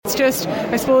It's just,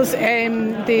 I suppose,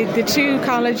 the two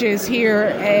colleges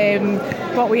here,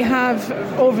 what we have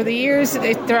over the years,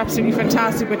 they're absolutely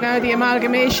fantastic. But now the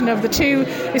amalgamation of the two,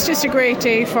 it's just a great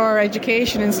day for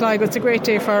education in Sligo. It's a great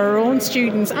day for our own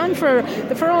students and for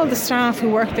all the staff who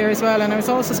work there as well. And I was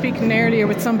also speaking earlier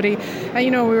with somebody, we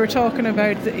were talking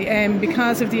about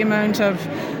because of the amount of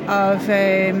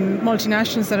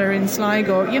multinationals that are in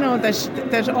Sligo,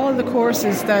 that all the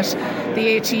courses that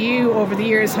the ATU over the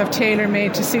years have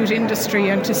tailor-made to suit industry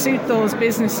and to suit those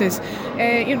businesses,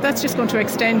 that's just going to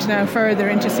extend now further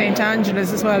into St.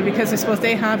 Angela's as well, because I suppose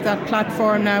they have that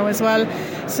platform now as well.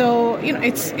 So,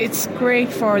 it's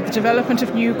great for the development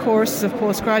of new courses, of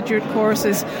postgraduate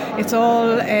courses. It's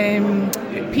all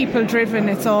people-driven,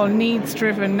 it's all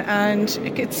needs-driven, and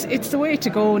it's the way to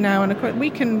go now. And we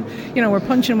can, we're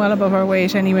punching well above our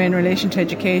weight anyway in relation to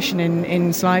education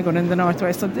in Sligo and in the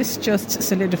Northwest. So this just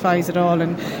solidifies it all.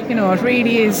 And, it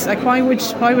really is, like, why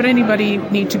would anybody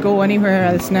need to go anywhere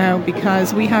else now?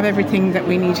 Because we have everything that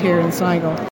we need here in Sligo.